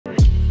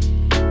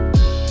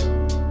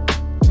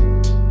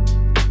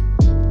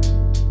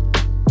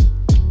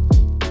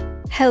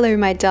Hello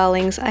my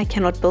darlings, I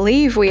cannot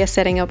believe we are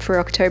setting up for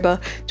October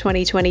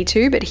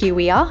 2022, but here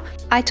we are.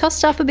 I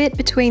tossed up a bit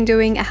between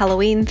doing a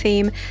Halloween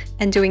theme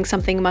and doing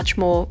something much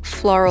more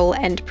floral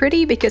and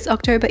pretty because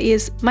October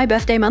is my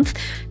birthday month,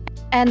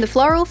 and the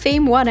floral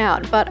theme won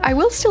out, but I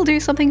will still do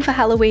something for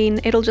Halloween.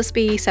 It'll just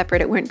be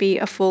separate, it won't be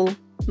a full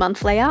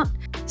month layout.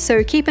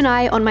 So keep an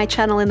eye on my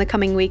channel in the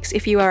coming weeks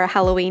if you are a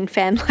Halloween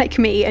fan like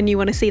me and you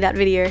want to see that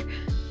video.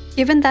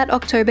 Given that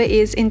October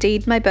is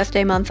indeed my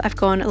birthday month, I've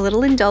gone a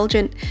little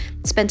indulgent,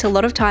 spent a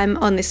lot of time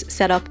on this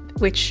setup,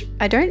 which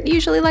I don't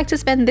usually like to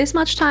spend this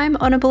much time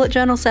on a bullet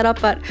journal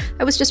setup, but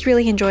I was just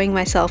really enjoying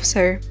myself,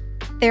 so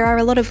there are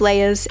a lot of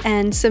layers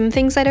and some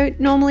things I don't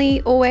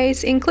normally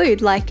always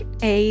include, like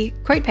a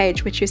quote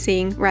page, which you're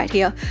seeing right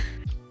here.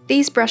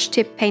 These brush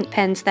tip paint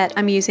pens that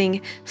I'm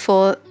using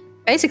for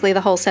basically the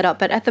whole setup,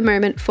 but at the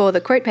moment for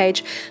the quote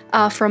page,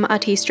 are from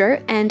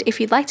ARTISTRO, and if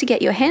you'd like to get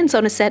your hands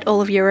on a set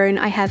all of your own,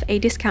 I have a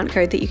discount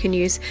code that you can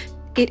use.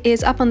 It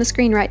is up on the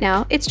screen right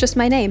now. It's just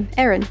my name,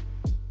 Erin.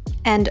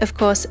 And of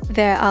course,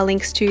 there are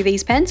links to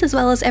these pens as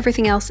well as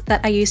everything else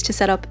that I use to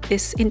set up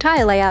this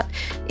entire layout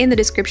in the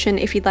description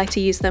if you'd like to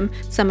use them.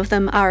 Some of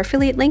them are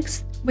affiliate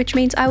links, which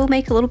means I will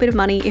make a little bit of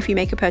money if you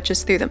make a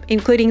purchase through them,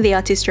 including the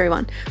ARTISTRO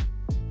one.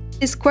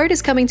 This quote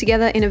is coming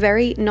together in a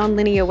very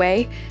non-linear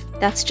way.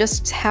 That's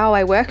just how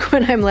I work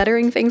when I'm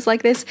lettering things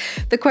like this.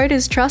 The quote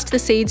is "Trust the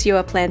seeds you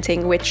are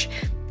planting," which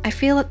I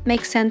feel it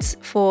makes sense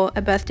for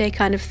a birthday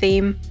kind of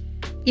theme.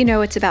 You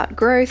know, it's about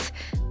growth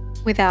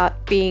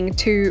without being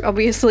too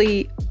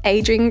obviously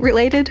aging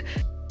related.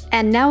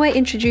 And now we're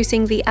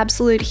introducing the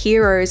absolute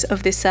heroes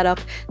of this setup,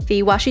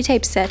 the washi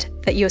tape set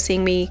that you're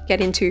seeing me get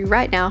into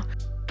right now.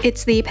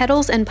 It's the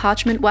Petals and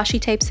Parchment washi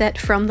tape set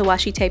from the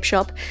Washi Tape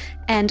Shop,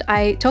 and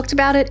I talked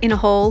about it in a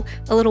haul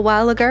a little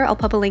while ago. I'll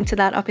pop a link to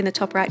that up in the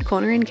top right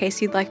corner in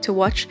case you'd like to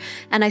watch.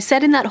 And I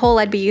said in that haul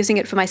I'd be using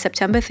it for my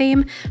September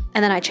theme,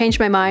 and then I changed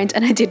my mind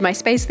and I did my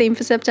space theme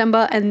for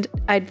September, and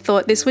I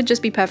thought this would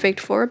just be perfect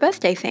for a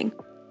birthday thing.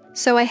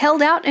 So I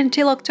held out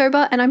until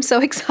October, and I'm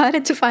so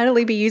excited to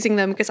finally be using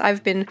them because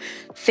I've been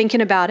thinking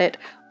about it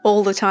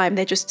all the time.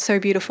 They're just so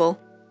beautiful.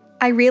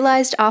 I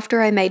realized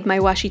after I made my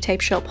Washi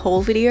Tape Shop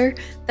haul video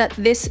that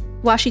this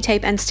washi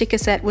tape and sticker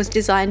set was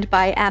designed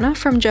by Anna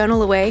from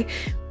Journal Away,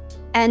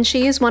 and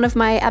she is one of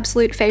my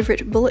absolute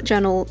favorite bullet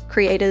journal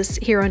creators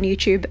here on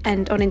YouTube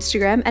and on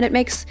Instagram, and it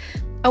makes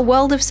a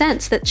world of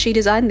sense that she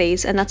designed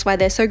these, and that's why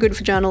they're so good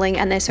for journaling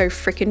and they're so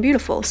freaking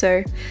beautiful.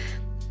 So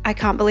I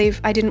can't believe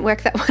I didn't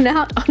work that one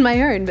out on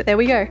my own, but there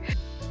we go.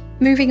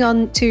 Moving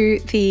on to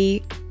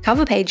the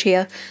cover page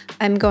here,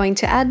 I'm going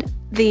to add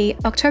the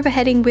October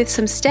heading with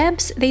some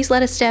stamps. These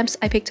letter stamps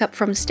I picked up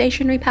from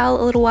Stationery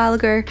Pal a little while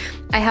ago.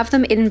 I have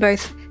them in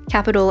both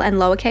capital and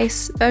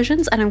lowercase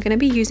versions, and I'm going to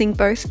be using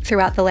both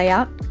throughout the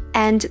layout.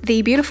 And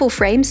the beautiful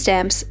frame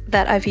stamps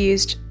that I've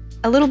used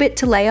a little bit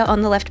to layer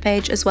on the left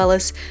page as well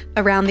as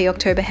around the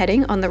October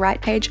heading on the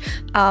right page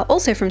are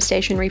also from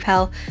Stationery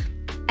Pal.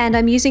 And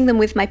I'm using them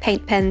with my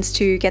paint pens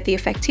to get the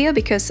effect here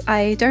because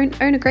I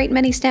don't own a great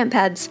many stamp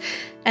pads,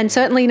 and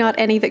certainly not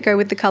any that go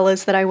with the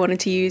colours that I wanted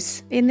to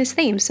use in this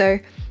theme, so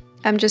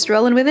I'm just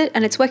rolling with it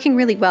and it's working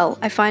really well.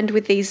 I find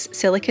with these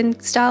silicone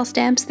style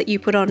stamps that you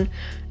put on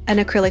an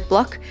acrylic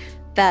block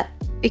that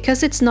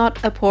because it's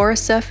not a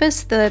porous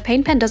surface, the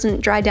paint pen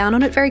doesn't dry down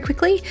on it very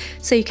quickly,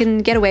 so you can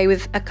get away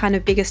with a kind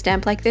of bigger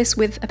stamp like this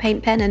with a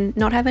paint pen and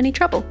not have any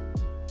trouble.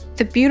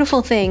 The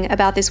beautiful thing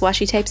about this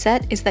washi tape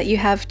set is that you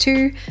have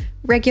two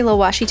regular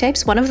washi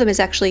tapes. One of them is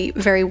actually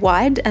very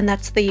wide, and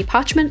that's the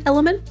parchment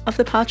element of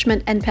the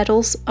parchment and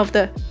petals of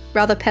the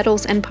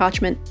Petals and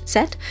Parchment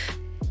set.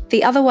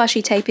 The other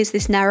washi tape is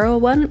this narrower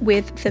one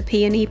with the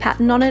peony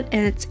pattern on it,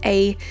 and it's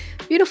a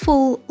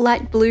beautiful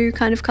light blue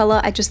kind of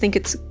color. I just think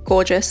it's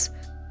gorgeous.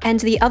 And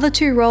the other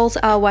two rolls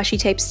are washi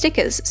tape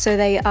stickers. So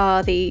they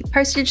are the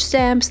postage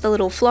stamps, the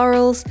little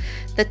florals,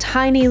 the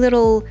tiny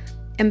little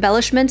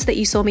embellishments that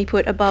you saw me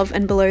put above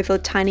and below the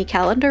tiny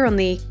calendar on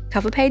the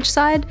cover page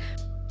side.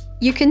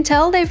 You can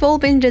tell they've all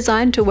been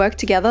designed to work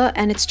together,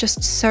 and it's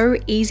just so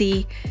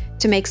easy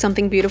to make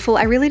something beautiful.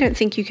 I really don't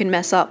think you can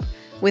mess up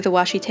with a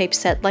washi tape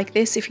set like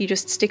this if you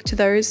just stick to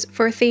those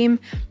for a theme.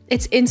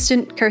 It's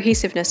instant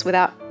cohesiveness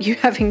without you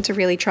having to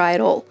really try at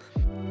all.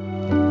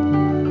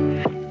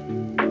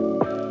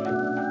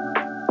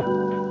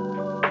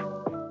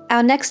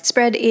 Our next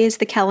spread is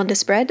the calendar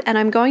spread, and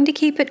I'm going to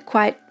keep it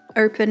quite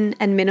open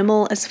and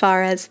minimal as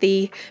far as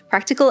the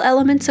practical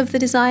elements of the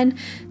design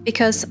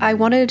because I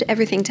wanted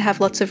everything to have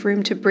lots of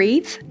room to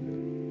breathe.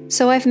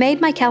 So I've made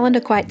my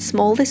calendar quite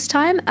small this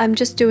time. I'm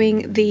just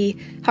doing the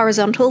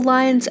horizontal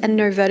lines and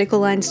no vertical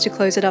lines to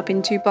close it up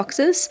into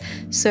boxes,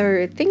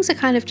 so things are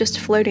kind of just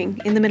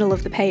floating in the middle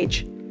of the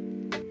page.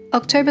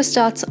 October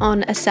starts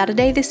on a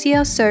Saturday this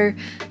year, so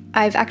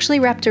I've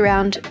actually wrapped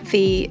around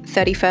the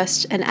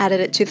 31st and added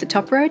it to the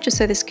top row just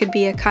so this could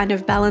be a kind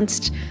of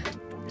balanced,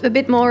 a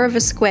bit more of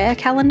a square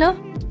calendar.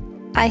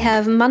 I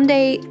have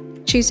Monday,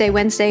 Tuesday,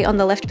 Wednesday on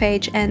the left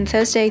page and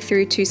Thursday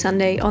through to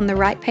Sunday on the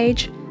right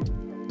page.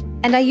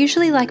 And I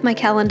usually like my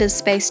calendars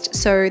spaced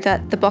so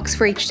that the box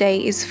for each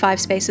day is 5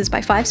 spaces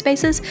by 5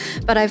 spaces,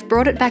 but I've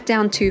brought it back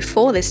down to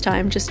 4 this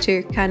time just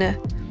to kind of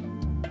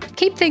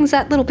keep things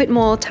that little bit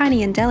more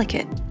tiny and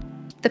delicate.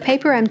 The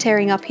paper I'm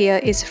tearing up here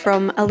is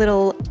from a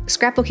little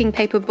scrapbooking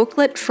paper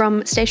booklet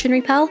from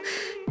Stationery Pal,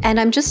 and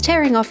I'm just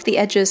tearing off the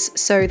edges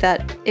so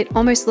that it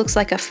almost looks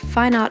like a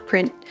fine art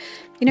print.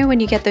 You know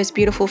when you get those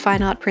beautiful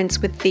fine art prints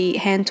with the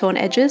hand-torn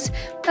edges?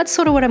 That's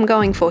sort of what I'm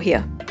going for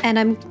here. And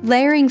I'm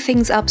layering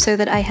things up so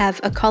that I have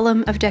a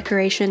column of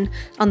decoration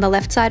on the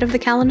left side of the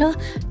calendar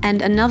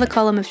and another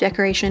column of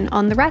decoration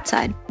on the right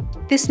side.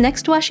 This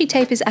next washi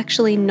tape is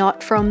actually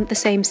not from the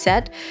same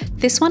set.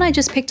 This one I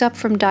just picked up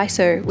from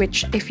Daiso,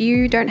 which if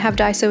you don't have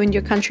Daiso in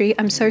your country,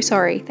 I'm so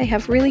sorry. They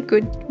have really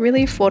good,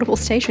 really affordable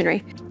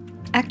stationery.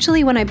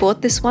 Actually, when I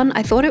bought this one,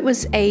 I thought it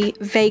was a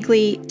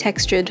vaguely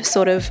textured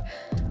sort of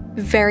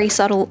very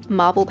subtle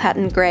marble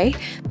pattern grey,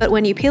 but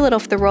when you peel it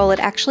off the roll, it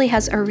actually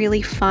has a really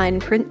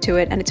fine print to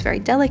it and it's very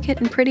delicate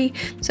and pretty,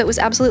 so it was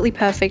absolutely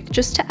perfect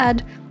just to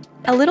add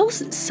a little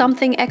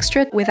something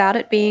extra without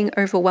it being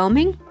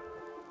overwhelming.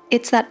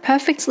 It's that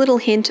perfect little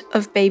hint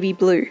of baby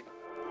blue.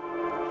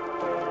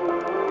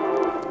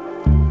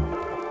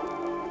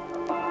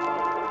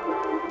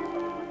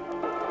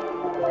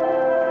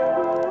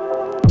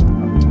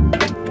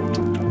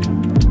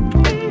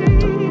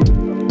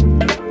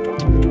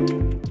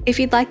 If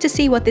you'd like to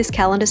see what this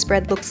calendar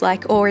spread looks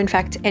like, or in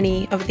fact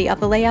any of the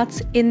other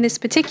layouts in this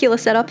particular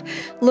setup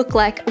look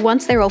like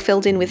once they're all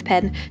filled in with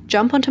pen,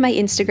 jump onto my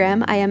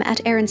Instagram. I am at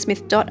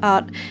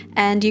erinsmith.art,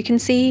 and you can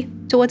see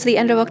towards the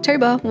end of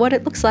October what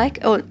it looks like,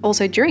 or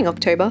also during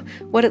October,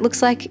 what it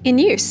looks like in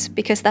use,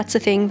 because that's a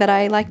thing that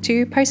I like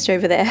to post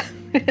over there.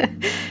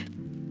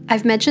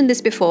 I've mentioned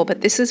this before, but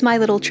this is my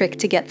little trick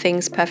to get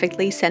things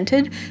perfectly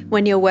centered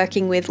when you're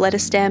working with letter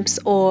stamps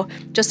or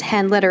just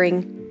hand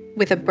lettering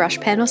with a brush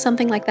pen or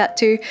something like that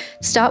too.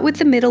 Start with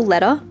the middle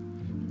letter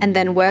and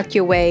then work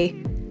your way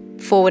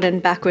forward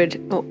and backward,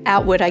 or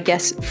outward I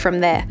guess, from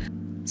there.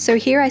 So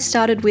here I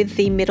started with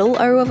the middle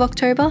O of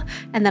October,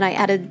 and then I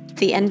added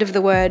the end of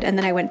the word, and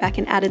then I went back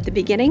and added the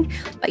beginning.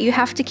 But you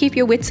have to keep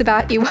your wits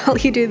about you while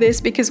you do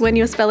this, because when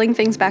you're spelling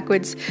things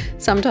backwards,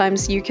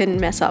 sometimes you can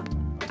mess up.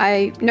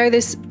 I know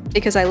this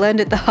because I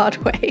learned it the hard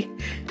way.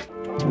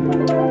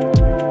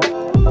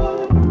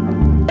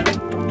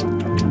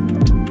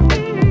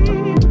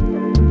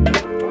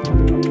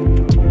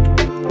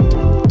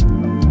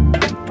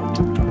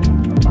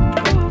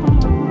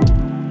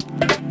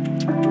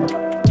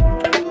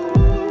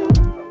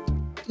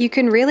 You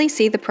can really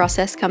see the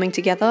process coming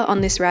together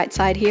on this right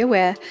side here,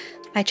 where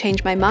I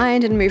change my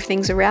mind and move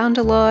things around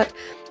a lot.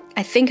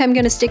 I think I'm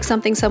going to stick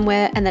something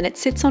somewhere and then it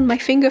sits on my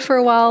finger for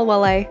a while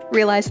I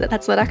realize that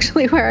that's not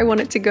actually where I want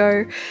it to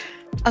go.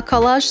 A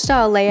collage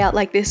style layout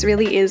like this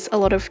really is a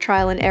lot of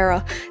trial and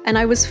error, and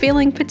I was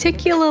feeling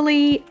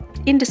particularly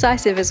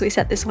indecisive as we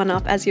set this one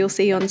up, as you'll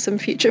see on some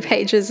future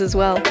pages as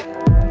well.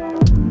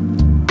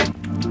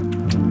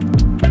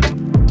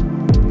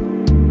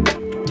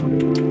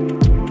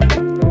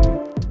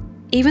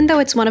 Even though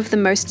it's one of the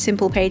most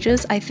simple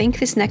pages, I think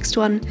this next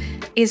one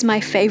is my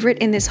favorite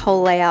in this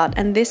whole layout,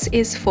 and this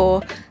is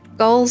for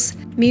goals,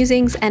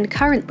 musings, and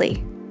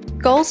currently.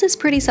 Goals is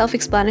pretty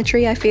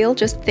self-explanatory, I feel,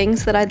 just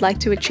things that I'd like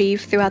to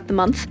achieve throughout the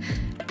month.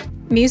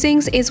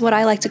 Musings is what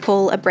I like to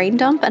call a brain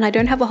dump, and I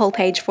don't have a whole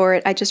page for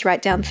it, I just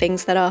write down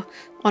things that are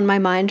on my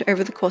mind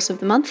over the course of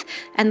the month.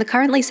 And the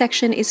currently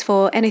section is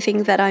for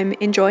anything that I'm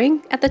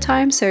enjoying at the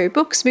time, so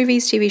books,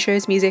 movies, TV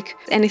shows, music,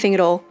 anything at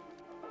all.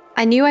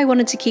 I knew I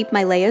wanted to keep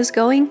my layers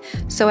going,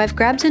 so I've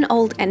grabbed an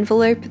old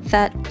envelope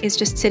that is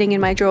just sitting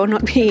in my drawer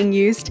not being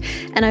used,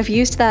 and I've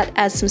used that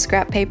as some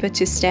scrap paper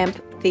to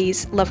stamp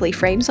these lovely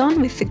frames on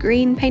with the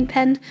green paint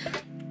pen.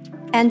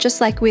 And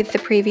just like with the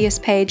previous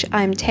page,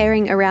 I'm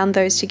tearing around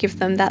those to give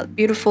them that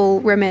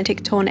beautiful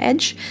romantic torn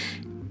edge,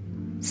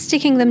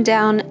 sticking them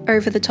down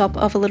over the top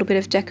of a little bit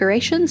of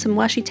decoration, some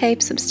washi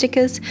tape, some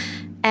stickers,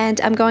 and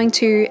I'm going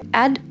to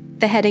add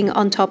the heading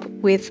on top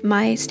with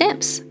my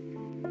stamps.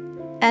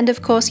 And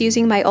of course,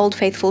 using my old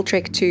faithful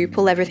trick to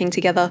pull everything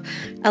together,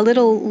 a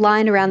little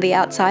line around the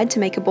outside to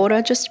make a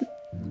border just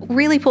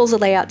really pulls the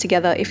layout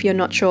together. If you're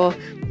not sure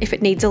if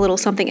it needs a little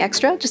something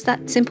extra, just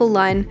that simple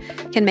line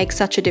can make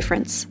such a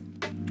difference.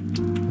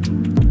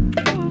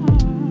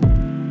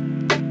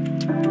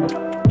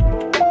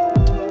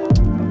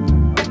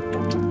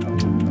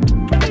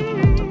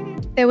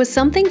 There was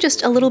something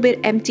just a little bit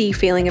empty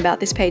feeling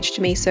about this page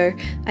to me, so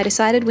I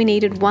decided we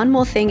needed one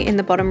more thing in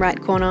the bottom right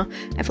corner.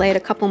 I've laid a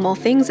couple more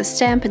things, a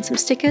stamp and some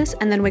stickers,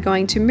 and then we're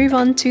going to move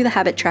on to the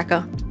habit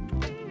tracker.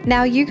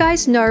 Now, you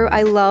guys know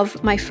I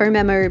love my Faux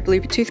Memo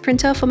Bluetooth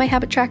printer for my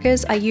habit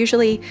trackers. I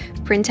usually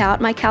print out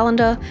my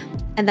calendar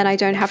and then I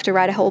don't have to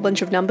write a whole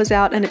bunch of numbers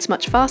out and it's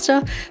much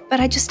faster, but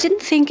I just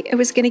didn't think it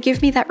was going to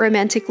give me that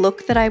romantic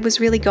look that I was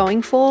really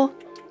going for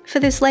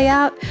this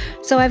layout.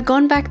 So I've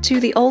gone back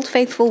to the old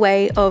faithful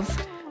way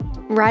of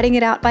writing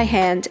it out by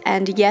hand,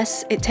 and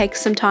yes, it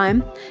takes some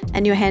time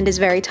and your hand is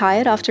very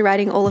tired after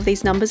writing all of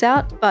these numbers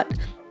out, but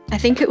I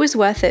think it was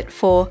worth it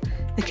for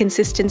the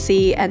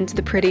consistency and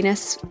the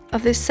prettiness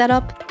of this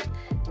setup.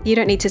 You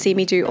don't need to see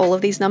me do all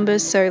of these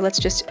numbers, so let's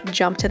just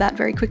jump to that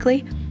very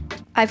quickly.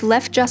 I've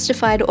left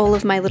justified all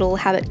of my little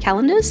habit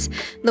calendars.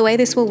 The way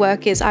this will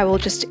work is I will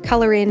just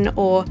color in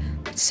or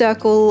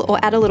circle or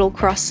add a little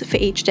cross for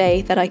each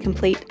day that I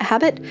complete a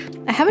habit.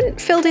 I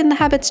haven't filled in the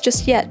habits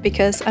just yet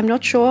because I'm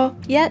not sure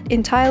yet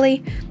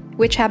entirely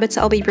which habits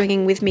I'll be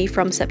bringing with me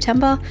from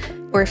September,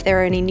 or if there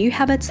are any new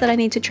habits that I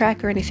need to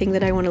track or anything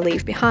that I want to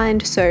leave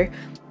behind. So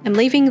I'm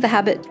leaving the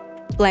habit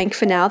blank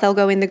for now. They'll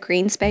go in the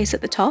green space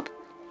at the top.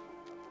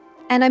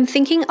 And I'm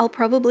thinking I'll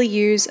probably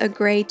use a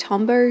grey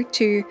Tombow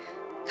to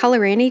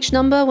color in each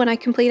number when I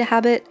complete a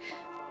habit.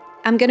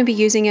 I'm going to be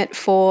using it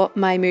for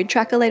my mood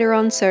tracker later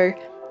on, so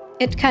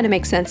it kind of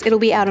makes sense. It'll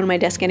be out on my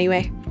desk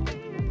anyway.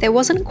 There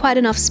wasn't quite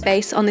enough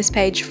space on this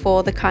page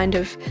for the kind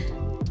of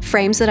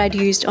frames that I'd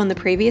used on the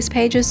previous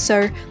pages,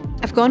 so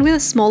I've gone with a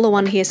smaller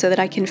one here so that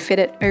I can fit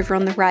it over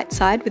on the right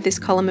side with this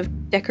column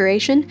of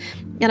decoration,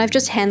 and I've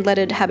just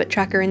hand-lettered habit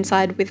tracker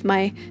inside with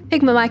my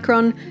Pigma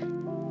Micron.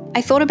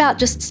 I thought about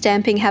just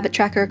stamping habit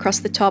tracker across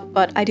the top,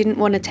 but I didn't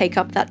want to take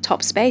up that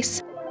top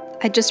space.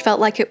 I just felt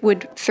like it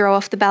would throw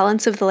off the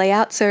balance of the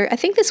layout, so I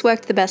think this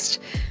worked the best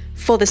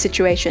for the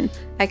situation.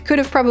 I could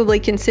have probably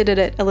considered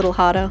it a little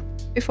harder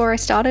before I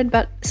started,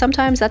 but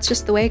sometimes that's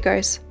just the way it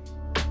goes.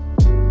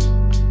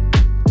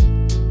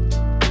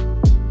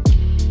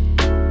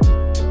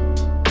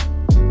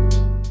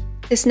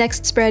 This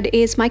next spread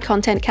is my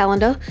content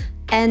calendar,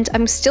 and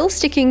I'm still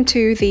sticking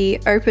to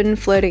the open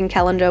floating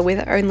calendar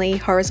with only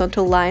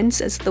horizontal lines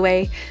as the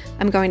way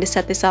I'm going to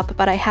set this up,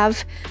 but I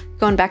have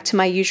gone back to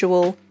my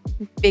usual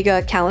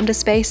bigger calendar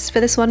space for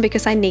this one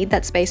because I need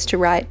that space to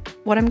write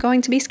what I'm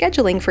going to be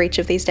scheduling for each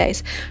of these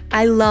days.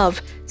 I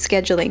love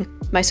scheduling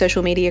my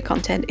social media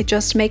content. It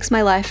just makes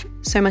my life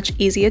so much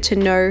easier to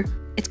know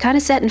it's kind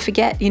of set and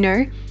forget, you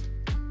know?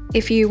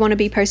 If you want to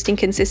be posting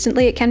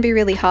consistently, it can be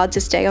really hard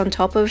to stay on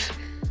top of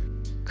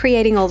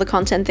creating all the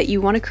content that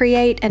you want to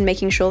create and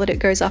making sure that it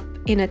goes up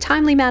in a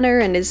timely manner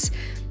and is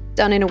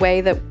done in a way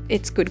that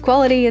it's good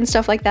quality and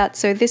stuff like that.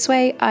 So this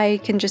way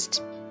I can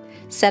just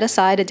set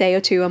aside a day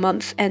or two a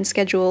month and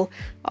schedule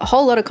a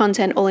whole lot of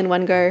content all in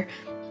one go.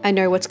 I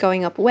know what's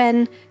going up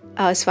when,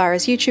 as far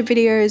as YouTube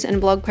videos and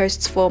blog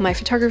posts for my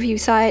photography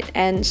site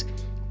and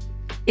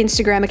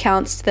Instagram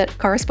accounts that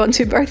correspond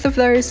to both of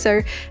those.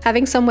 So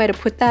having somewhere to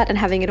put that and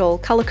having it all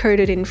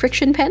color-coded in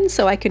Friction Pen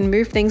so I can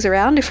move things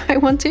around if I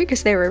want to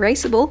because they're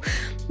erasable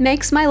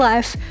makes my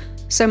life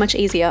so much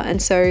easier. And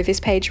so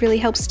this page really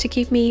helps to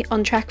keep me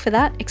on track for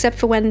that, except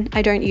for when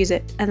I don't use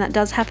it. And that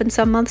does happen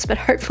some months, but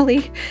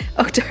hopefully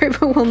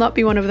October will not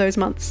be one of those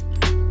months.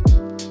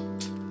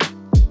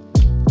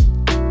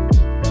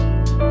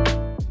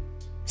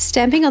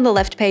 Stamping on the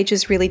left page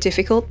is really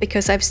difficult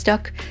because I've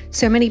stuck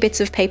so many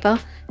bits of paper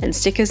and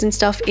stickers and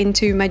stuff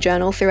into my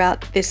journal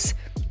throughout this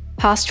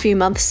past few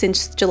months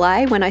since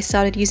July when I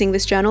started using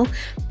this journal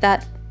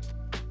that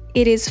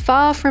it is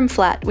far from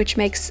flat, which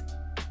makes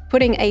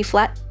putting a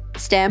flat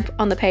stamp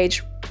on the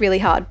page really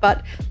hard,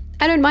 but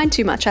I don't mind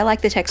too much. I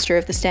like the texture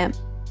of the stamp.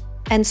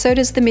 And so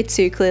does the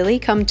Mitsu clearly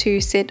come to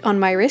sit on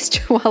my wrist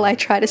while I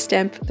try to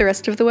stamp the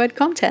rest of the word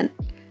content.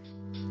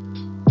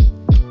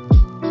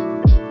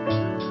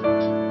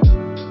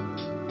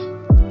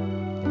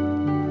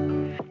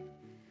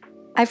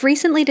 I've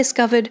recently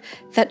discovered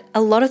that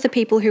a lot of the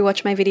people who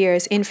watch my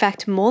videos, in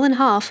fact more than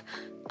half,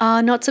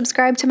 are not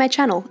subscribed to my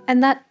channel,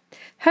 and that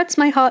hurts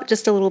my heart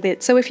just a little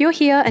bit. So if you're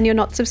here and you're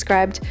not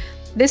subscribed,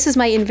 this is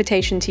my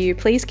invitation to you.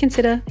 Please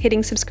consider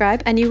hitting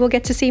subscribe and you will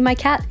get to see my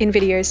cat in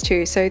videos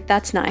too, so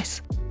that's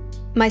nice.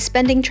 My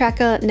spending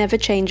tracker never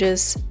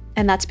changes,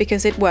 and that's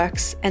because it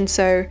works, and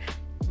so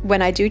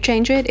when I do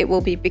change it, it will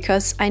be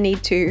because I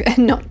need to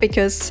and not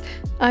because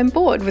I'm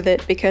bored with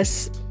it,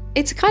 because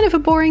it's kind of a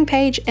boring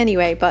page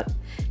anyway, but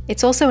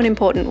it's also an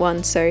important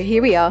one. So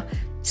here we are,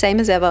 same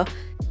as ever.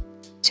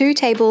 2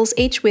 tables,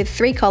 each with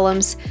 3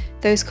 columns.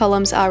 Those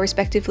columns are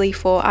respectively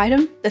for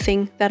item, the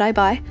thing that I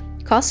buy,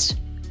 cost,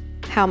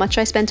 how much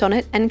I spent on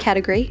it, and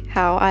category,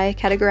 how I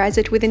categorize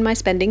it within my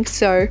spending.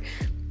 So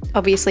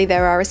obviously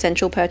there are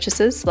essential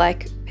purchases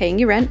like paying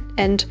your rent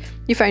and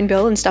your phone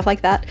bill and stuff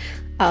like that.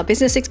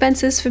 Business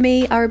expenses for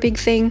me are a big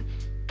thing.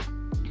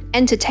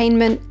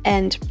 Entertainment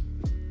and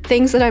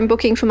things that I'm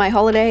booking for my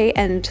holiday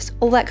and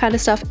all that kind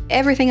of stuff.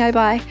 Everything I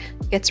buy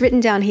gets written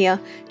down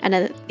here, and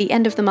at the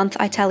end of the month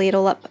I tally it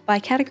all up by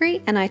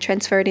category and I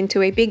transfer it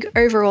into a big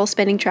overall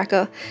spending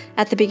tracker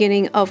at the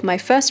beginning of my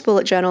first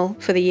bullet journal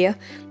for the year,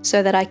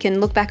 so that I can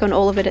look back on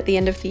all of it at the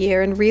end of the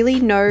year and really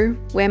know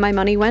where my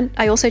money went.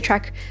 I also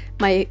track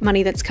my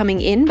money that's coming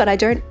in, but I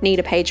don't need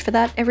a page for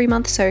that every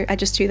month, so I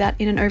just do that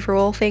in an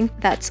overall thing.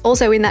 That's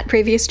also in that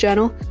previous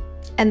journal.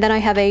 And then I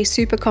have a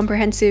super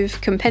comprehensive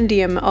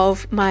compendium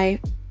of my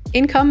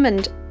income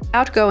and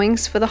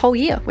outgoings for the whole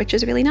year, which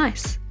is really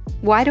nice.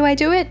 Why do I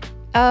do it?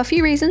 A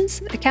few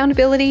reasons: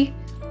 accountability,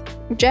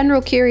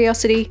 general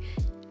curiosity,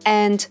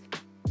 and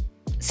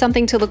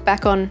something to look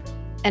back on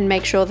and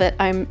make sure that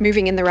I'm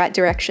moving in the right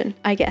direction,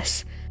 I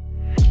guess.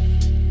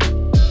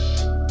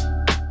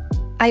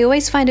 I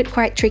always find it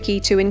quite tricky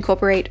to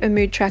incorporate a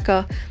mood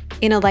tracker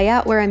in a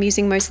layout where I'm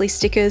using mostly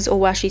stickers or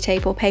washi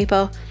tape or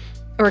paper,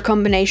 or a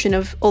combination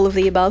of all of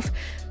the above,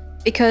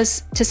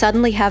 because to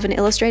suddenly have an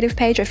illustrative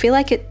page, I feel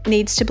like it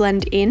needs to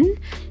blend in,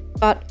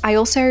 but I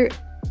also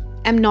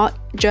am not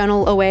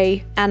journal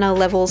away Anna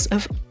levels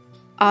of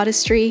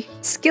artistry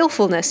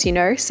skillfulness, you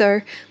know?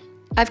 So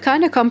I've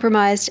kind of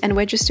compromised and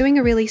we're just doing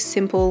a really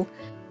simple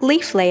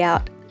leaf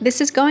layout. This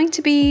is going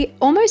to be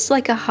almost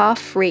like a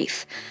half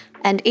wreath,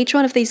 and each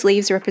one of these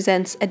leaves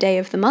represents a day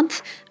of the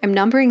month. I'm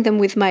numbering them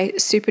with my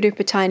super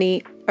duper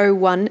tiny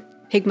 01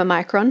 Pigma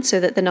Micron so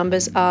that the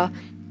numbers are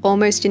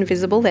almost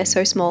invisible, they're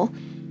so small.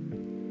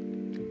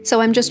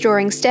 So I'm just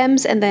drawing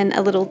stems and then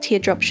a little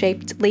teardrop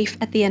shaped leaf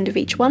at the end of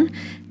each one.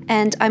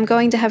 And I'm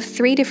going to have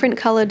 3 different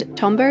coloured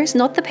tombos,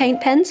 not the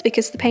paint pens,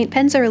 because the paint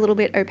pens are a little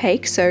bit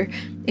opaque, so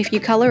if you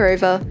colour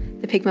over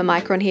the Pigma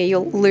Micron here,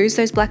 you'll lose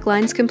those black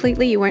lines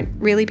completely. You won't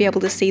really be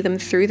able to see them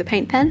through the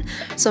paint pen.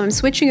 So I'm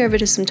switching over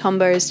to some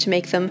tombos to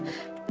make them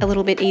a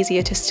little bit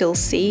easier to still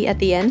see at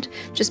the end.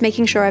 Just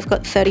making sure I've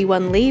got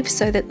 31 leaves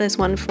so that there's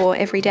one for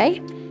every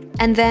day.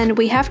 And then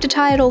we have to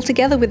tie it all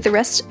together with the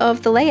rest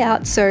of the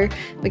layout, so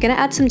we're going to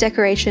add some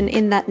decoration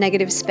in that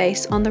negative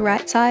space on the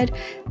right side.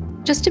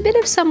 Just a bit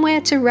of somewhere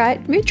to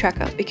write mood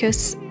tracker,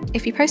 because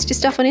if you post your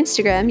stuff on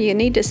Instagram, you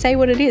need to say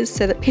what it is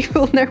so that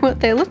people know what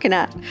they're looking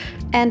at.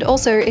 And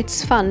also,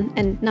 it's fun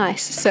and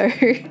nice, so,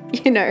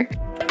 you know.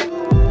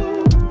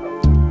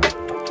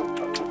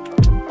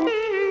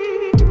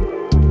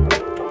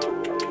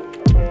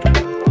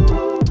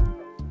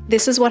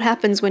 This is what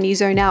happens when you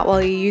zone out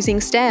while you're using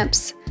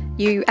stamps.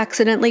 You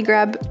accidentally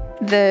grab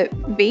the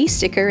B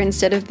sticker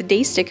instead of the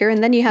D sticker,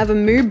 and then you have a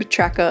moob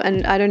tracker,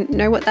 and I don't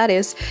know what that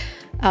is.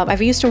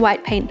 I've used a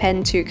white paint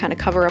pen to kind of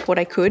cover up what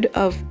I could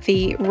of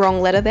the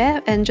wrong letter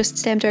there and just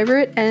stamped over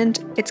it, and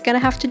it's gonna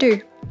have to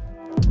do.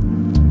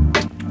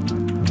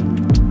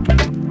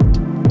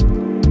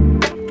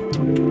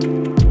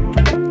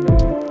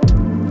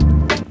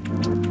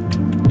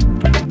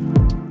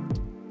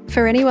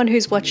 For anyone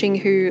who's watching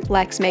who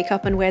likes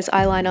makeup and wears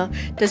eyeliner,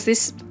 does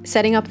this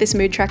setting up this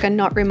mood tracker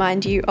not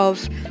remind you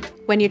of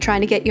when you're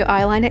trying to get your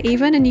eyeliner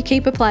even and you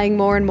keep applying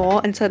more and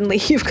more and suddenly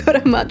you've got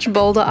a much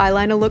bolder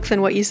eyeliner look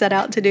than what you set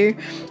out to do?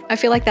 I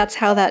feel like that's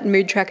how that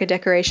mood tracker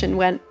decoration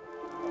went.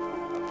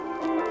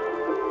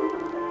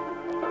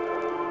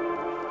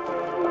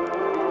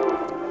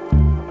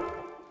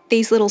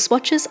 These little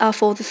swatches are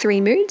for the 3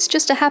 moods,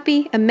 just a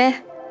happy, a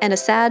meh, and a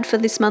sad for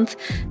this month.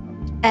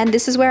 And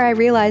this is where I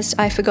realized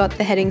I forgot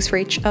the headings for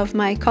each of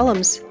my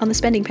columns on the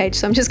spending page,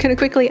 so I'm just going to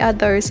quickly add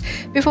those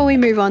before we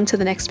move on to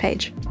the next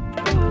page.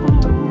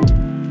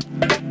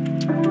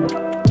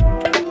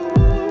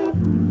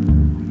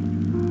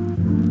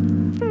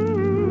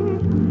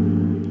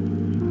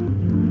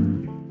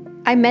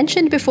 I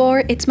mentioned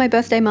before it's my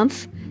birthday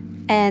month,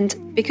 and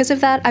because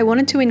of that I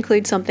wanted to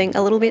include something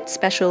a little bit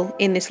special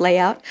in this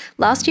layout.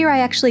 Last year I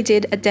actually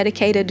did a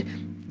dedicated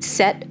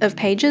set of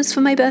pages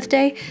for my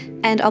birthday,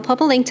 and I'll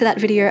pop a link to that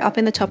video up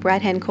in the top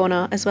right hand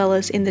corner as well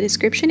as in the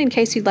description in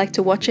case you'd like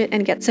to watch it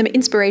and get some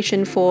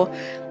inspiration for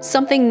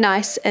something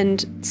nice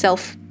and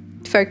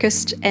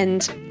self-focused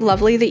and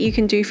lovely that you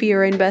can do for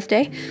your own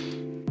birthday.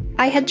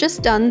 I had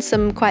just done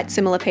some quite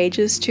similar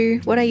pages to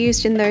what I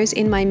used in those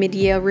in my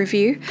mid-year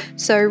review,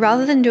 so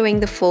rather than doing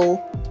the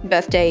full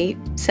birthday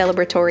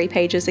celebratory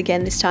pages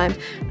again this time,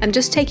 I'm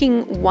just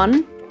taking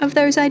one of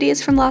those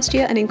ideas from last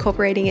year and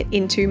incorporating it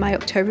into my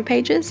October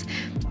pages.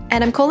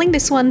 And I'm calling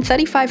this one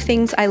 35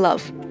 Things I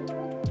Love.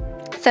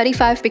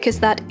 35 because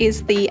that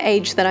is the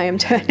age that I am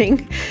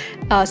turning.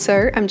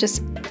 So I'm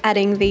just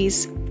adding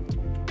these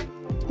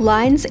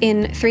lines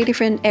in 3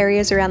 different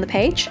areas around the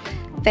page.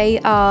 They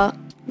are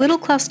little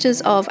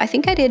clusters of, I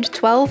think I did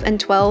 12 and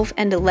 12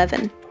 and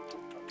 11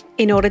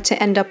 in order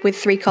to end up with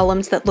 3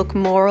 columns that look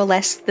more or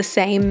less the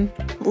same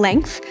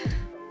length.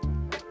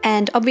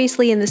 And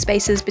obviously in the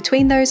spaces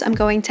between those, I'm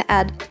going to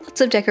add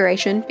lots of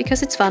decoration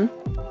because it's fun.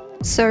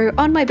 So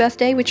on my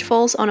birthday, which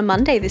falls on a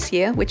Monday this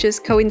year, which is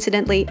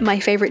coincidentally my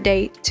favorite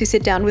day to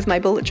sit down with my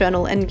bullet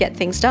journal and get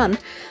things done,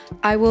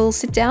 I will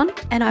sit down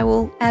and I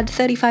will add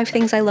 35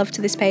 things I love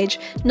to this page,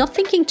 not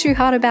thinking too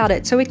hard about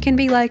it. So it can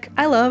be like,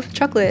 I love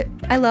chocolate,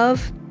 I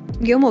love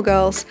Gilmore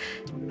Girls,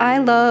 I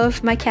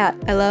love my cat,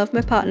 I love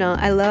my partner,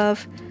 I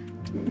love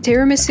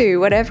tiramisu,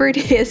 whatever it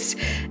is.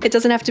 It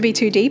doesn't have to be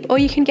too deep, or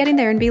you can get in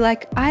there and be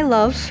like, I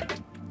love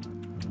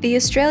the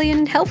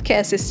Australian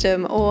healthcare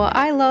system, or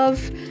I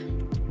love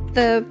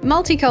the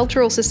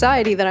multicultural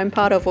society that I'm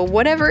part of, or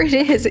whatever it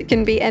is. It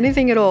can be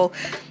anything at all.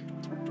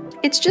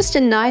 It's just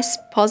a nice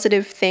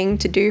positive thing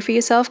to do for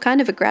yourself,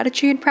 kind of a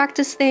gratitude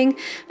practice thing,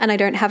 and I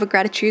don't have a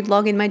gratitude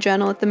log in my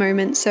journal at the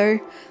moment, so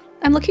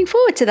I'm looking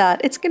forward to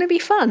that. It's going to be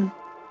fun.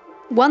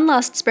 One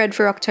last spread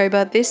for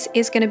October. This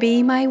is going to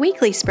be my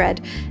weekly spread,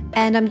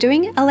 and I'm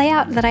doing a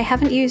layout that I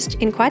haven't used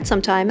in quite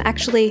some time.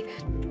 Actually,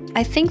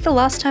 I think the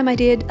last time I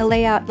did a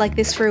layout like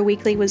this for a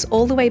weekly was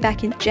all the way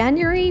back in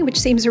January, which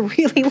seems a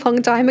really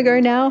long time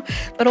ago now,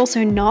 but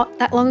also not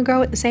that long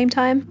ago at the same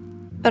time.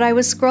 But I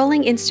was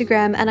scrolling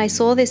Instagram and I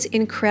saw this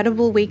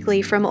incredible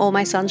weekly from All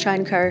My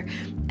Sunshine Co.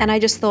 And I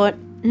just thought,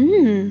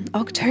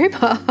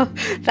 October,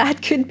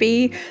 that could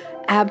be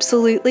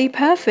absolutely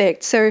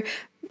perfect. So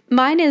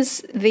mine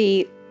is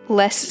the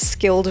less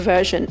skilled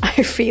version,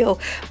 I feel,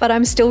 but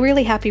I'm still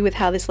really happy with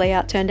how this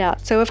layout turned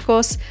out. So of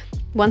course,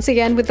 once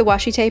again with the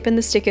washi tape and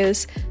the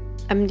stickers,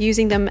 I'm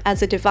using them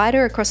as a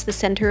divider across the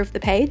center of the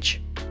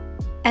page.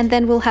 And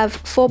then we'll have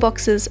 4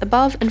 boxes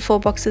above and 4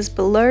 boxes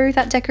below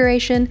that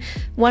decoration,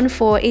 1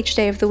 for each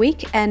day of the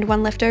week and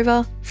 1 left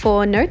over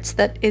for notes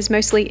that is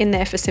mostly in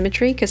there for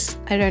symmetry because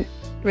I don't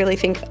really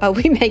think I'll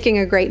be making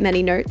a great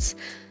many notes.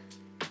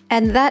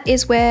 And that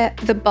is where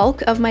the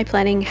bulk of my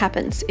planning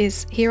happens,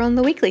 is here on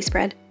the weekly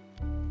spread.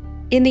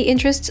 In the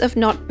interests of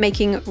not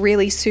making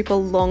really super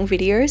long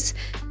videos,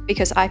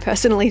 because I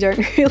personally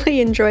don't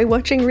really enjoy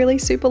watching really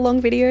super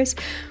long videos,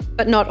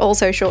 but not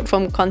also short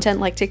form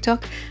content like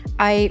TikTok,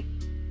 I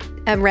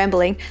am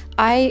rambling.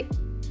 I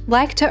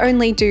like to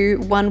only do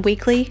 1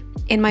 weekly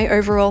in my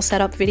overall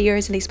setup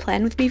videos and these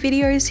plan with me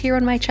videos here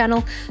on my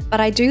channel, but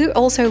I do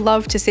also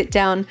love to sit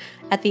down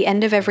at the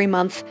end of every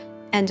month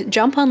and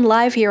jump on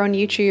live here on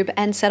YouTube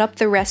and set up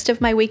the rest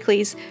of my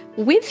weeklies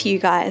with you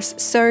guys.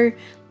 So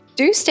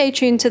do stay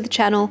tuned to the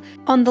channel.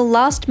 On the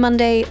last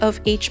Monday of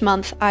each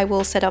month, I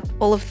will set up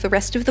all of the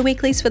rest of the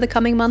weeklies for the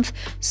coming month.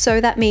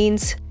 So that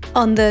means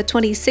on the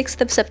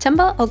 26th of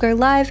September, I'll go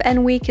live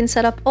and we can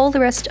set up all the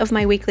rest of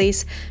my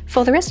weeklies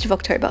for the rest of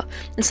October.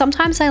 And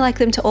sometimes I like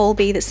them to all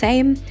be the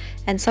same,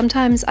 and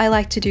sometimes I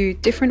like to do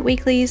different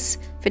weeklies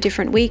for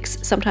different weeks.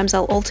 Sometimes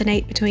I'll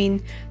alternate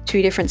between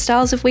 2 different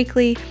styles of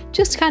weekly.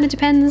 Just kind of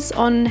depends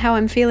on how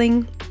I'm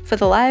feeling for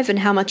the live and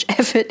how much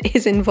effort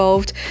is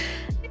involved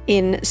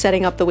in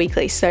setting up the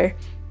weekly. So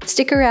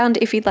stick around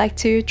if you'd like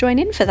to join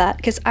in for that,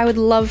 because I would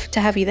love to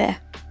have you there.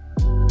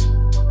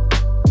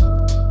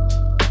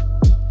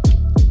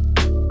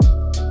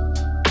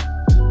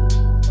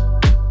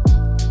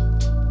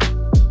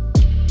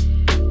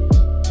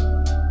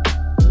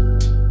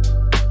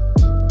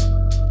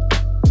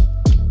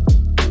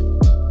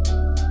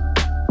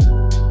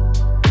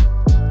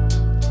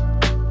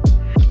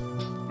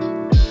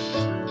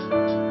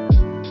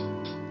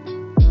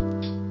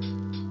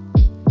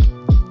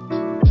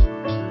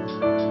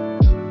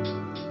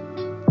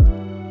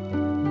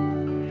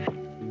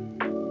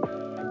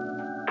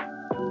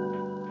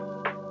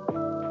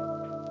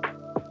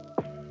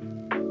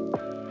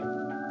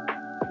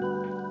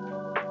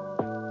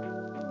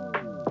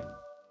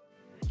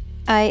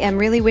 I am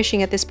really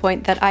wishing at this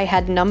point that I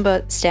had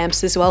number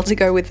stamps as well to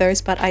go with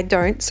those, but I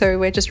don't, so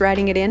we're just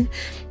writing it in.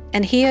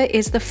 And here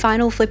is the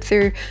final flip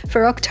through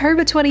for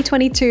October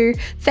 2022.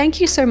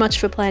 Thank you so much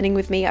for planning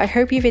with me. I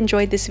hope you've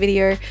enjoyed this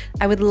video.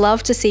 I would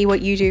love to see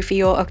what you do for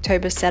your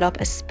October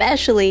setup,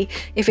 especially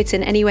if it's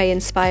in any way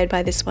inspired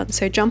by this one.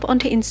 So jump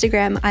onto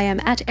Instagram. I am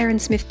at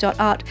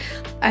erinsmith.art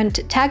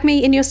and tag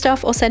me in your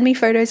stuff or send me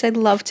photos. I'd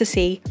love to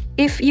see.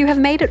 If you have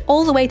made it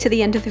all the way to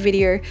the end of the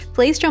video,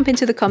 please jump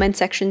into the comment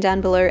section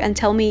down below and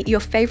tell me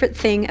your favorite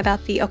thing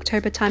about the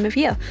October time of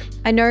year.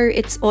 I know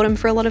it's autumn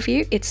for a lot of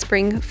you, it's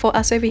spring for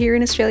us over here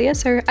in Australia,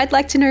 so I'd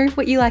like to know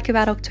what you like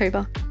about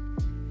October.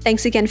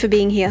 Thanks again for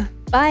being here.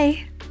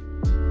 Bye!